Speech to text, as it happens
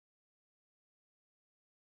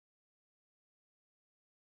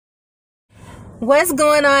What's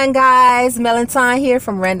going on, guys? Melanton here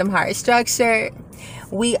from Random Heart Structure.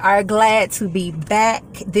 We are glad to be back.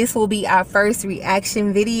 This will be our first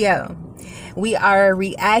reaction video. We are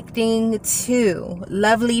reacting to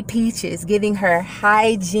Lovely Peaches giving her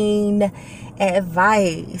hygiene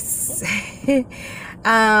advice.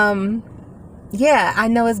 Yeah, I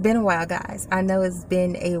know it's been a while, guys. I know it's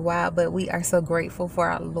been a while, but we are so grateful for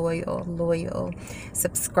our loyal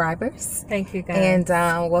subscribers. Thank you, guys.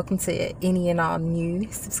 And welcome to any and all new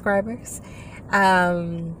subscribers.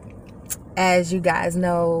 As you guys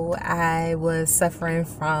know, I was suffering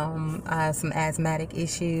from some asthmatic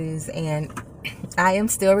issues, and I am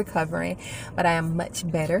still recovering, but I am much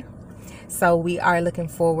better. So we are looking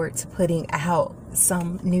forward to putting out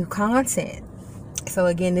some new content. So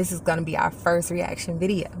again, this is going to be our first reaction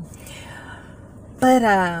video. But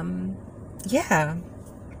yeah,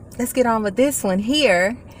 let's get on with this one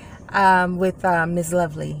here with Miss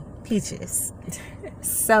Lovely Peaches.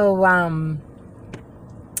 So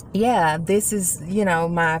yeah, this is, you know,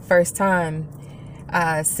 my first time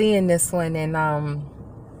seeing this one, and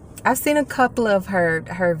I've seen a couple of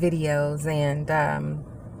her videos, and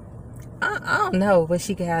I don't know what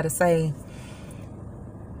she could have to say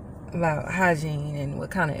about hygiene and what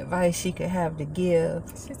kind of advice she could have to give.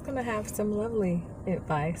 She's gonna have some lovely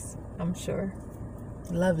advice, I'm sure.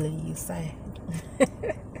 Lovely, you say?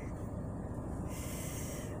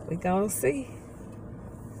 We gonna see.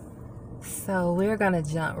 So we're gonna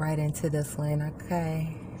jump right into this one,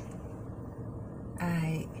 okay?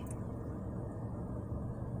 Alright.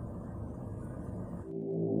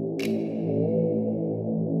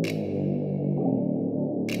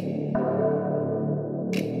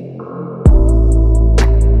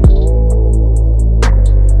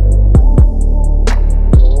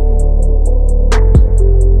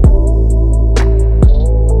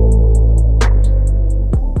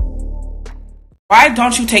 Why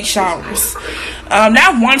don't you take showers?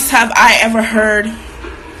 Not once have I ever heard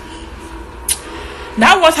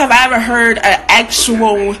an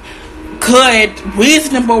actual good,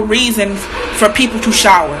 reasonable reason for people to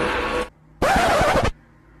shower. First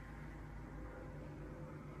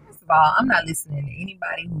of all, I'm not listening to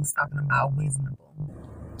anybody who's talking about reasonable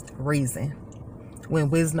reason when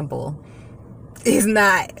reasonable is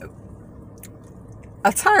not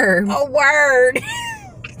a term. A word.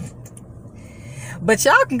 But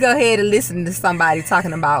y'all can go ahead and listen to somebody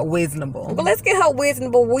talking about reasonable. But let's get her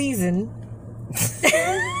reasonable reason.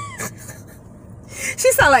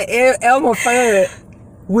 She sound like Elmer Fudd.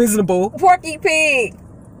 Reasonable. Porky Pig.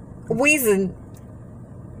 Reason.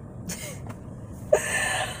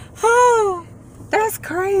 Oh, that's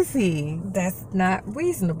crazy. That's not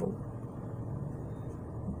reasonable.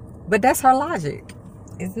 But that's her logic.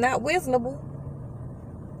 It's not reasonable.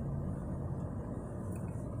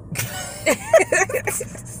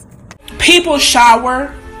 People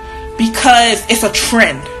shower because it's a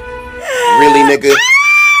trend. Really, nigga?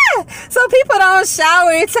 So people don't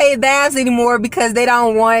shower and take baths anymore because they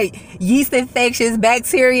don't want yeast infections,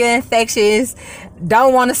 bacteria infections,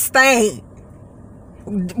 don't want to stink,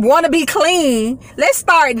 want to be clean. Let's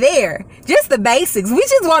start there. Just the basics. We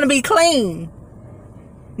just want to be clean.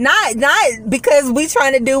 Not because we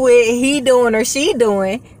trying to do what he doing or she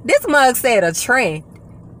doing. This mug said a trend.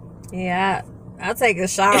 Yeah, I'll take a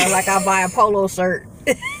shower like I buy a polo shirt.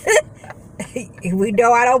 We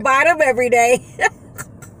know I don't buy them every day.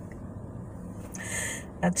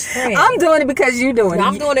 A trend. I'm doing it because you doing it.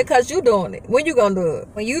 I'm doing it because you doing it. When you gonna do it?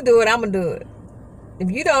 When you do it, I'm gonna do it. If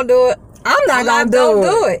you don't do it, I'm not gonna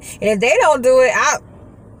do it. And if they don't do it,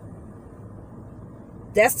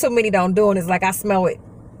 that's too many don't do it. It's like I smell it.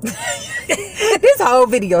 This whole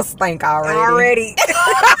video stink already.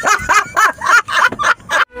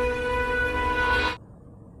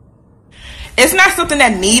 It's not something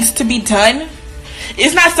that needs to be done.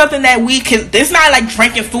 It's not something that we can. It's not like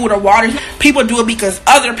drinking food or water. People do it because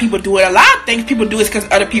other people do it. A lot of things people do is because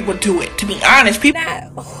other people do it. To be honest, people.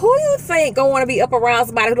 Now, who you think gonna want to be up around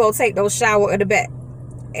somebody who don't take those shower in the back?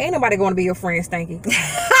 Ain't nobody gonna be your friend, Stanky.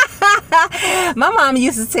 My mom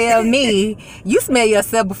used to tell me, "You smell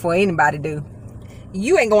yourself before anybody do."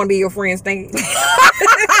 You ain't gonna be your friend, Stanky.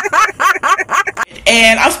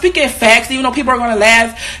 And I'm speaking facts, even though people are going to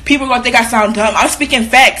laugh, people are going to think I sound dumb. I'm speaking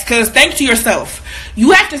facts, because think to yourself.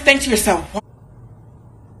 You have to think to yourself.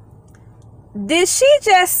 Did she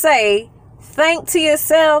just say, think to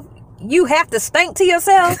yourself, you have to stink to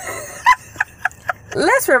yourself?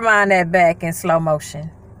 Let's rewind that back in slow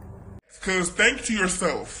motion. Because think to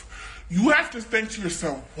yourself. You have to think to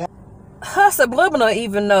yourself. Her subliminal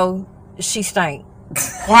even know she stank.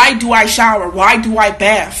 Why do I shower? Why do I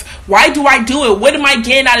bath? Why do I do it? What am I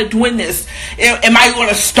getting out of doing this? Am I going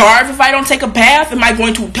to starve if I don't take a bath? Am I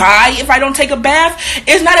going to die if I don't take a bath?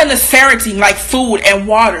 It's not a necessity like food and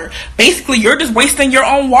water. Basically, you're just wasting your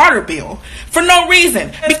own water bill for no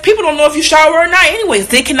reason. People don't know if you shower or not anyways.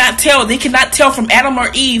 They cannot tell. They cannot tell from Adam or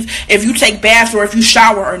Eve if you take baths or if you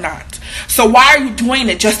shower or not. So why are you doing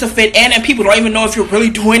it just to fit in, and people don't even know if you're really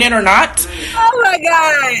doing it or not? Oh my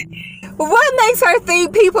God. What makes her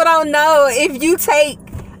think people don't know if you take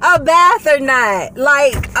a bath or not?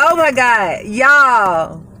 Like, oh my God,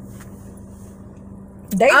 y'all.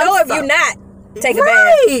 They know if you not take a bath.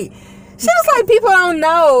 Right. She was like, people don't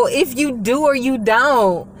know if you do or you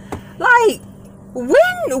don't. Like, when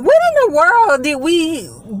in the world did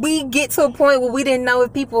we get to a point where we didn't know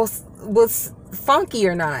if people was funky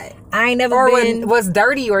or not? I ain't never or been was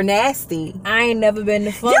dirty or nasty. I ain't never been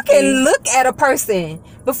to funky. You can look at a person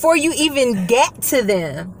before you even get to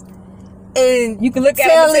them, and you can look at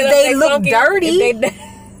tell them if they look funky, dirty.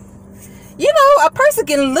 You know, a person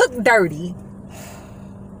can look dirty.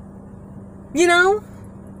 You know,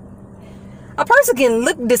 a person can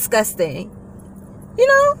look disgusting. You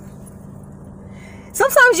know,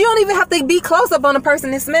 sometimes you don't even have to be close up on a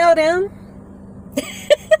person to smell them.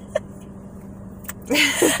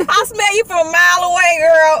 I smell you from a mile away,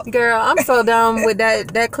 girl. Girl, I'm so done with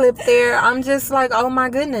that clip there. I'm just like, oh my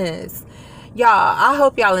goodness. Y'all, I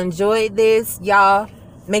hope y'all enjoyed this. Y'all,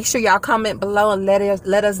 make sure y'all comment below and let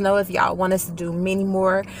us know if y'all want us to do many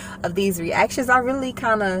more of these reactions. I really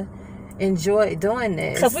kind of enjoy doing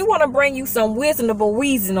this. Because we want to bring you some reasonable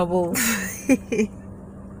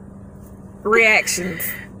reactions.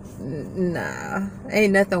 Nah,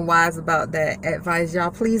 ain't nothing wise about that advice.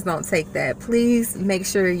 Y'all, please don't take that. Please make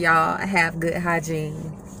sure y'all have good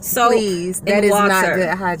hygiene. Soap, please, that is not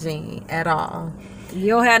good hygiene at all. You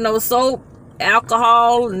don't have no soap,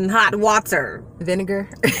 alcohol, and hot water. Vinegar.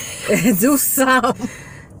 Do some.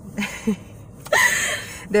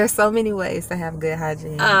 There's so many ways to have good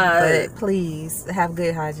hygiene, but please have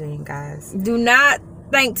good hygiene, guys. Do not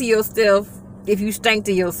think to yourself if you stink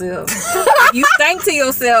to yourself. If you stink to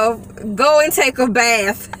yourself, go and take a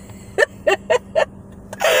bath.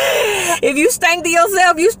 If you stink to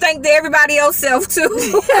yourself, you stink to everybody else's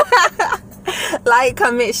too. Like,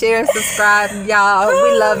 comment, share, and subscribe, y'all.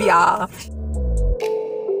 We love y'all.